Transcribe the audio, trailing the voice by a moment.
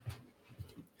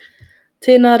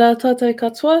Tēnā rā tātou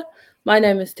katoa. My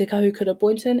name is Te Kahukura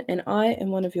Boynton and I am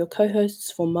one of your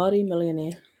co-hosts for Maori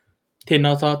Millionaire.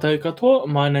 Tēnā tātou katoa,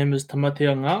 my name is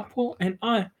Tamatea Ngāpo and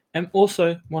I am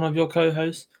also one of your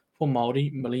co-hosts for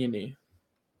Maori Millionaire.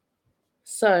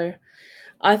 So,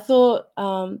 I thought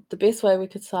the best way we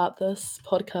could start this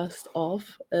podcast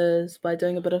off is by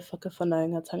doing a bit of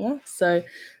Whakawhanaungatanga. So,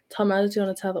 Tama, do you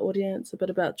want to tell the audience a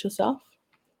bit about yourself?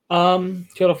 Kia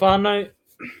ora whānau.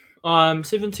 I'm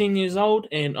 17 years old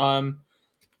and I'm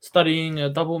studying a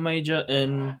double major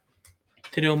in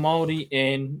Te Reo Maori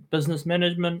and Business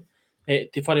Management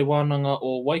at Te Whare Wānanga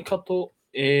o Waikato,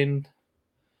 and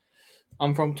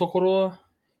I'm from Tokoroa,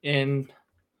 and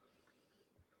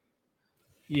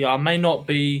I may not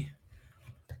be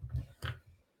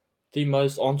the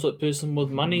most on-foot person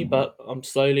with money, but I'm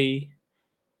slowly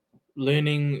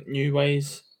learning new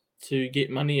ways to get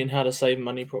money and how to save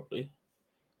money properly.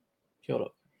 Kia ora.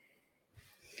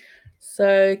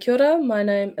 So, kia ora, my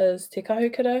name is Te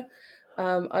Kahukura.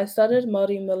 I started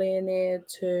Maori Millionaire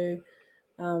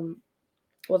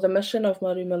the mission of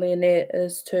Maori Millionaire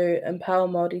is to empower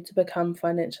Māori to become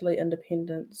financially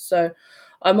independent. So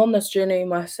I'm on this journey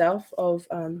myself of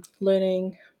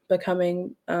learning,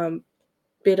 becoming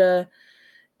better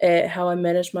at how I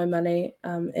manage my money,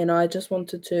 and I just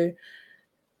wanted to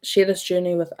share this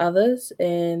journey with others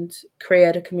and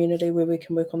create a community where we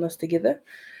can work on this together.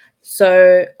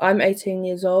 So I'm 18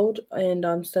 years old and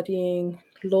I'm studying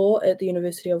law at the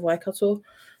University of Waikato.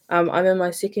 I'm in my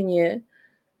second year.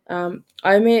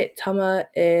 I met Tama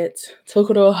at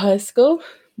Tokoroa High School,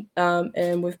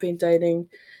 and we've been dating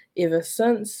ever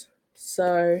since.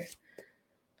 So,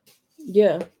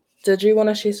 yeah. Did you want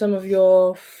to share some of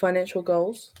your financial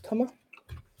goals, Tama?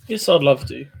 Yes, I'd love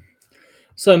to.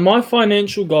 So my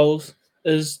financial goals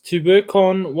is to work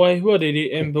on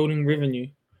waihuarere and building revenue.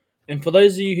 And for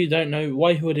those of you who don't know,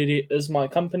 waihuarere is my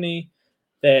company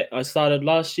that I started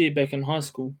last year back in high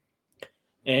school.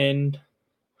 And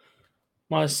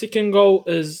my second goal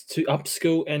is to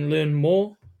upskill and learn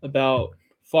more about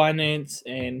finance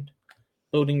and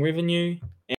building revenue.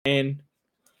 And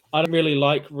I don't really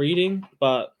like reading,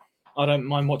 but I don't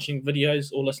mind watching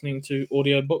videos or listening to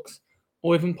audiobooks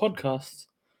or even podcasts.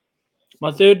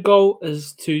 My third goal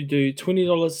is to do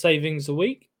 $20 savings a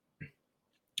week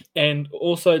and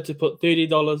also to put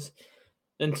 $30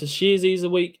 into sharesies a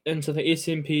week into the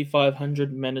S&P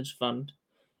 500 managed fund.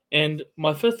 And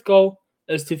my fifth goal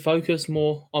is to focus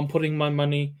more on putting my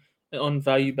money on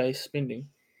value-based spending.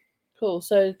 Cool.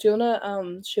 So do you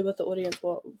want to share with the audience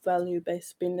what value-based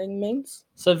spending means?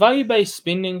 So value-based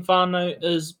spending, whānau,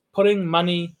 is putting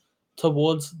money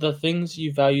towards the things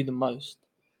you value the most.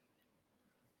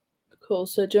 Cool.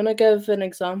 So do you want to give an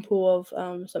example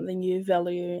of something you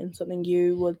value and something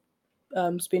you would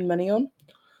spend money on?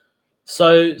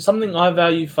 So something I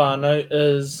value, whānau,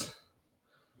 is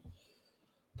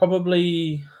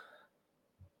probably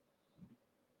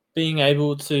being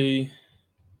able to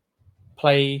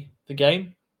play the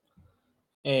game,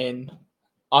 and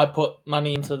I put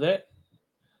money into that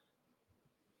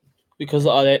because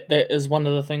that is one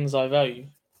of the things I value.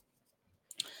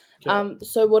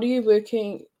 So what are you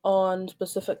working on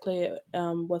specifically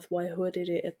with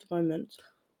waihuarere at the moment?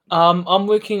 I'm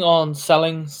working on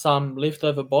selling some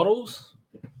leftover bottles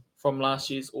from last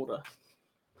year's order.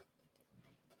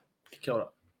 Kia ora.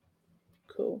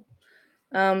 Cool.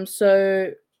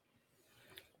 So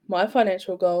my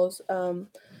financial goals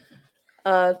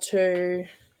are to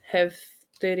have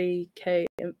 30k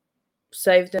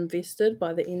saved and invested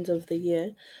by the end of the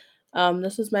year.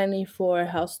 This is mainly for a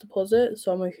house deposit,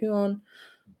 so I'm working on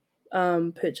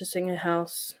purchasing a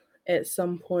house at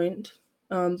some point.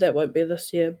 That won't be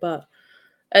this year, but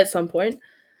at some point.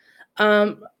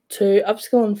 To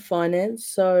upskill in finance,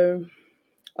 so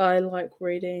I like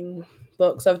reading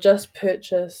books. I've just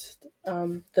purchased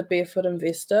The Barefoot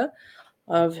Investor.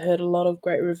 I've heard a lot of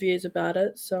great reviews about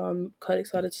it, so I'm quite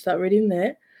excited to start reading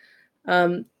that.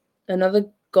 Another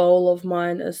goal of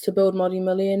mine is to build Maori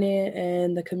Millionaire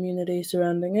and the community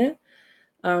surrounding it,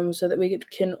 so that we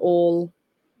can all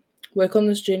work on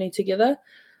this journey together.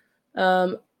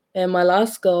 And my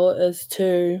last goal is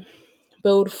to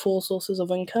build 4 sources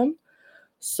of income.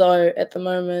 So at the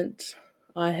moment,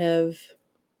 I have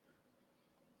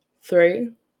 3,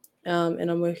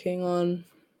 and I'm working on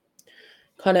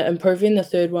kind of improving the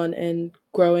third one and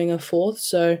growing a 4th.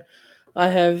 So I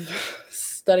have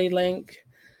StudyLink,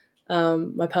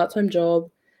 my part-time job,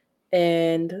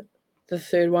 and the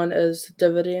third one is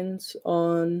dividends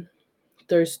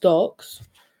through stocks.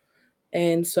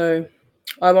 And so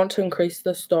I want to increase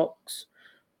the stocks,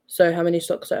 so how many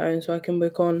stocks I own, so I can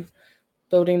work on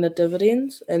building the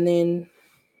dividends. And then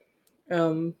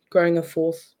growing a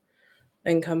fourth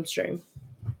income stream.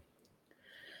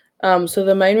 So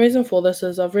the main reason for this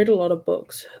is I've read a lot of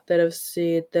books that have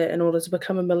said that in order to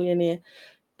become a millionaire,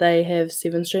 they have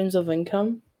 7 streams of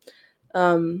income.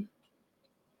 And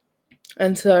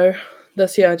so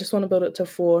this year I just want to build it to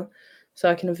 4 so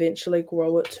I can eventually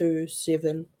grow it to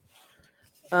 7.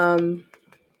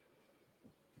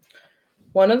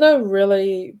 One of the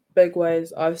really big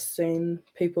ways I've seen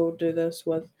people do this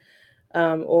with,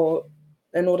 or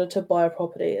in order to buy a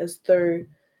property, is through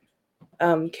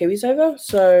KiwiSaver.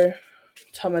 So,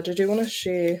 Tama, did you want to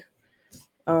share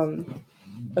a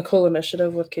cool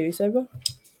initiative with KiwiSaver?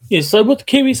 Yeah, so with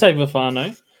KiwiSaver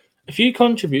whānau, if you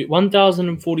contribute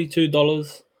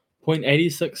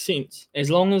 $1,042.86, as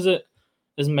long as it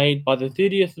is made by the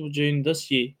 30th of June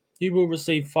this year, you will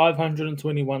receive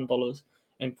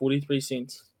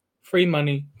 $521.43 free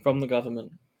money from the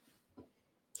government.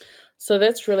 So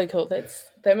that's really cool.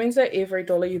 That means that every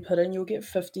dollar you put in, you'll get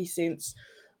 50 cents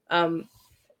of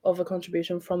a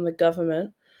contribution from the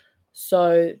government.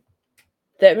 So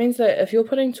that means that if you're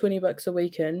putting $20 a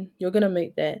week in, you're going to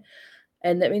meet that.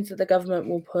 And that means that the government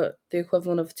will put the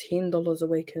equivalent of $10 a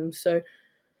week in. So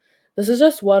this is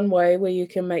just one way where you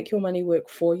can make your money work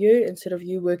for you instead of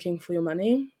you working for your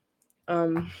money,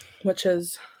 which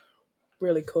is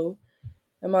really cool,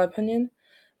 in my opinion.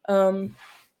 I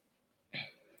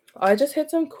just had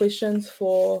some questions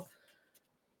for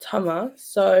Tama.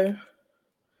 So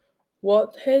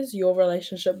what has your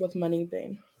relationship with money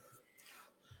been?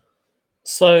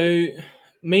 So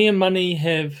me and money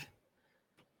have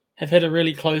had a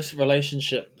really close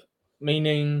relationship,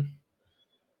 meaning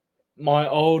my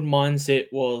old mindset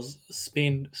was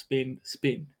spend, spend,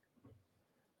 spend.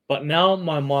 But now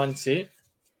my mindset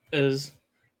is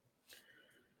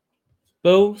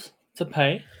bills to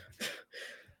pay,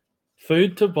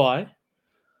 food to buy,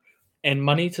 and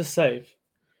money to save,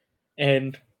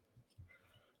 and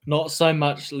not so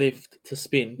much left to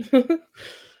spend.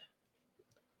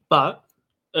 But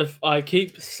if I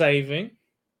keep saving,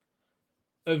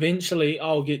 eventually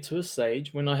I'll get to a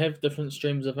stage when I have different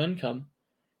streams of income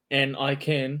and I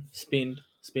can spend.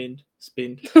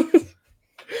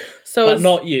 So But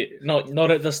not yet.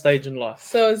 Not at this stage in life.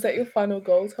 So is that your final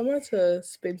goal, Tama, to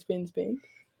spend?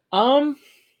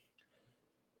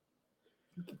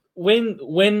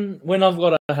 When I've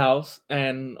got a house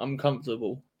and I'm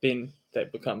comfortable, then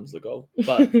that becomes the goal.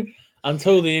 But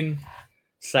until then,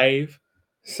 save,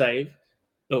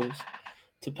 bills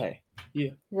to pay.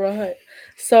 Yeah. Right.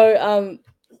 So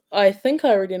I think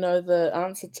I already know the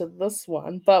answer to this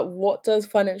one, but what does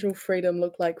financial freedom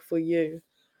look like for you?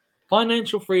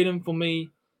 Financial freedom for me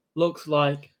looks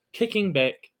like kicking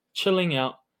back, chilling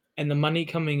out, and the money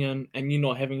coming in and you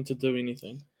not having to do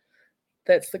anything.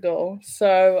 That's the goal.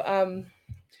 So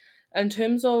in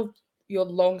terms of your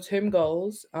long-term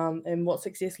goals, and what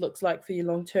success looks like for you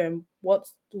long-term,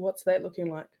 what's that looking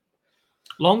like?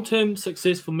 Long-term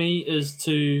success for me is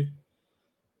to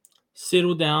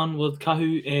settle down with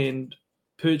kahu and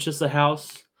purchase a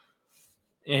house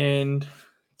and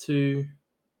to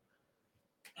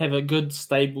have a good,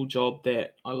 stable job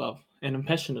that I love and I'm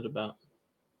passionate about.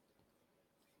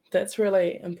 That's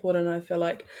really important, I feel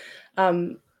like.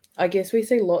 I guess we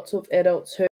see lots of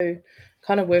adults who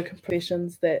kind of work in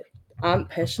professions that aren't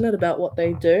passionate about what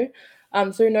they do,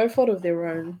 through no fault of their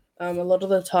own. A lot of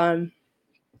the time,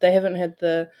 they haven't had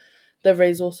the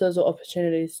resources or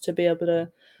opportunities to be able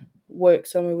to work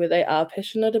somewhere where they are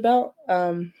passionate about.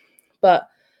 But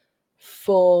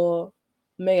for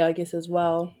me, I guess as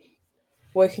well,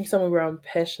 working somewhere where I'm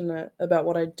passionate about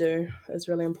what I do is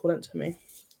really important to me.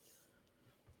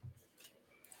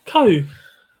 Kahu,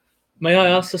 may I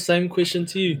ask the same question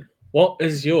to you? What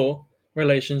is your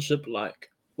relationship like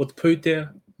with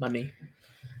pūtea money?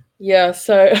 Yeah,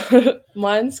 so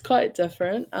mine's quite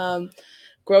different.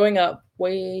 Growing up,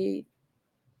 I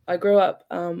grew up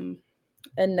in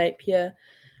Napier.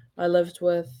 I lived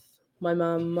with my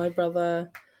mum, my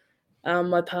brother,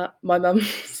 my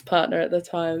mum's partner at the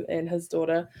time, and his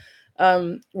daughter.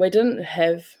 We didn't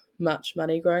have much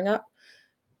money growing up,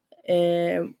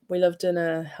 and we lived in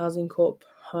a housing corp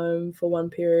home for one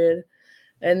period,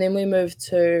 and then we moved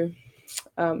to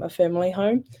a family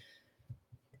home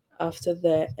after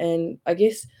that. And I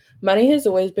guess money has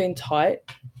always been tight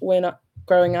when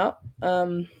growing up.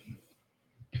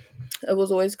 It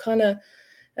was always kind of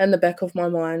in the back of my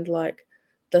mind, like,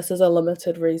 this is a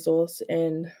limited resource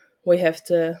and we have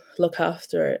to look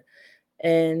after it.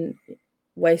 And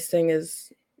wasting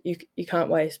is, you can't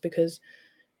waste because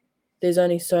there's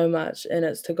only so much and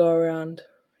it's to go around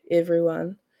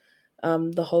everyone,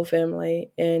 the whole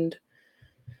family. And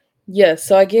yeah,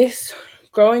 so I guess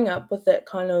growing up with that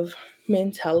kind of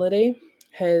mentality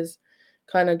has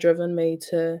kind of driven me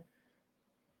to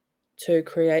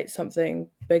create something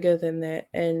bigger than that.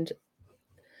 And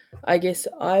I guess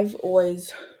I've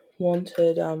always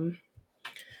wanted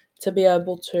to be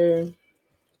able to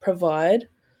provide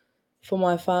for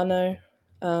my whānau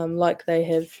like they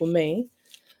have for me.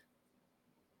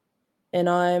 And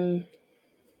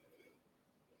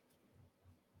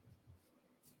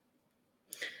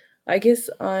I guess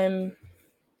I'm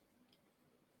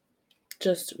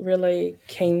just really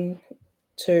keen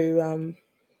to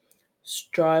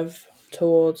strive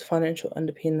towards financial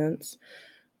independence,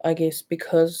 I guess,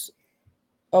 because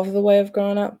of the way I've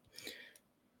grown up.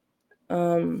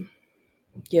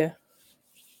 Yeah.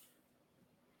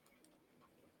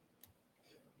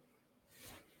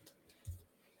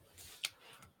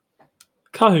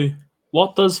 Kahu,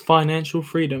 what does financial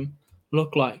freedom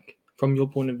look like from your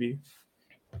point of view?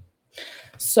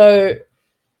 So,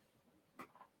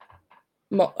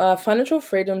 financial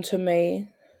freedom to me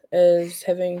is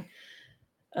having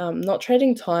not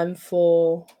trading time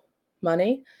for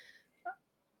money.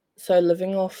 So,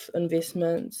 living off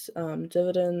investments,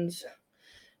 dividends.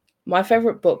 My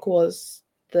favorite book was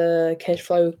The Cash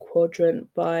Flow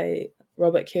Quadrant by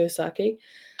Robert Kiyosaki.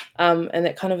 And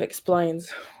that kind of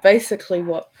explains basically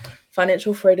what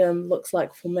financial freedom looks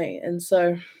like for me. And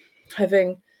so,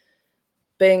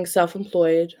 being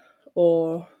self-employed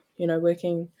or,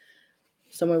 working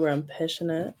somewhere where I'm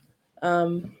passionate,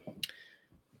 having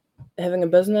a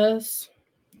business,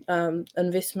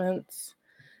 investments,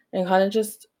 and kind of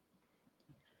just,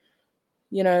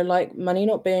 like money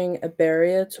not being a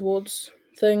barrier towards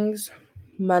things,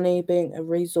 money being a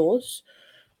resource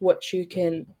which you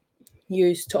can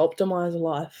use to optimize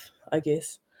life, I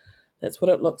guess. That's what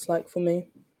it looks like for me.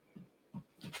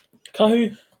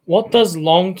 Kahu, what does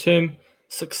long-term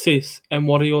success and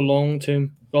what are your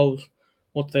long-term goals?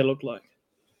 What do they look like?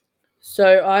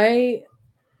 So I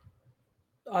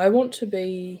want to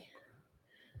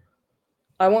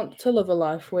live a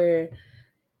life where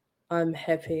I'm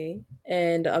happy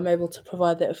and I'm able to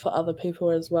provide that for other people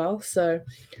as well. So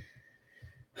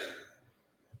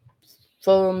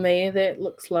for me, that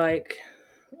looks like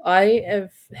I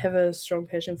have a strong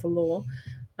passion for law.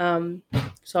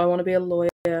 So I want to be a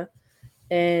lawyer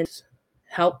and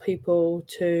help people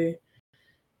to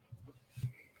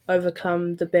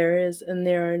overcome the barriers in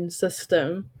their own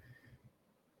system,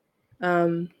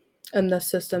 in the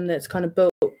system that's kind of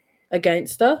built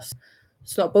against us.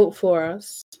 It's not built for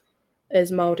us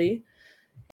as Maori,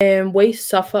 and we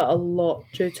suffer a lot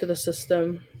due to the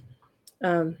system.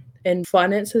 And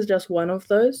finance is just one of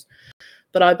those.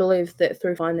 But I believe that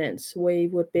through finance, we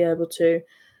would be able to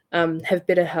have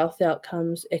better health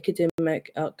outcomes,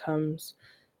 academic outcomes,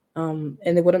 and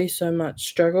there wouldn't be so much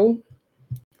struggle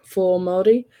for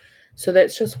Māori. So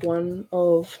that's just one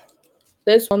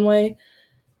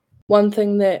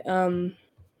thing that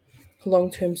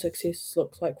long-term success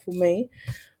looks like for me.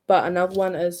 But another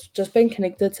one is just being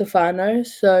connected to whānau.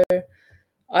 So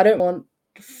I don't want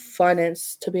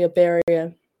finance to be a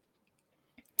barrier.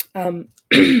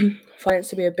 Finance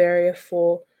to be a barrier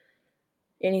for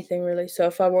anything really. So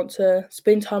if I want to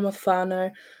spend time with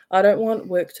whānau, I don't want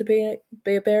work to be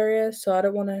a barrier. So I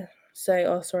don't want to say,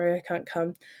 oh, sorry, I can't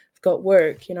come. I've got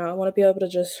work. I want to be able to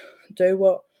just do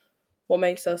what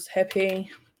makes us happy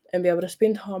and be able to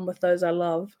spend time with those I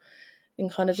love and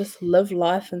kind of just live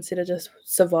life instead of just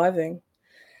surviving.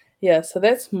 Yeah, so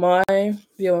that's my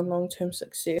view on long-term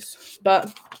success.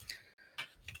 But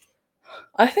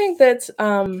I think that's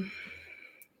do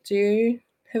you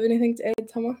have anything to add,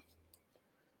 Tama?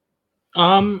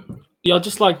 Yeah, I'd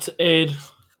just like to add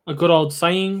a good old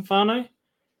saying, whānau,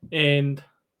 and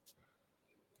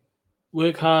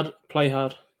work hard, play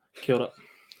hard. Kia ora.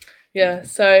 Yeah,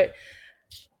 so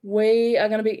we are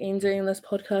going to be ending this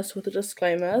podcast with a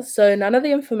disclaimer. So none of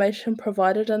the information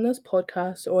provided in this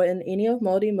podcast or in any of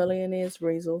Māori Millionaire's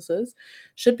resources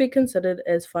should be considered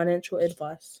as financial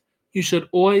advice. You should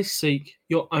always seek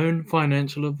your own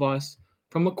financial advice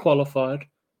from a qualified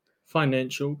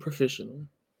financial professional.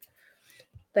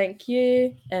 Thank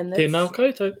you, and that's Tēnā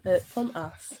koutou. it from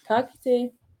us. Ka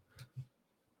kite.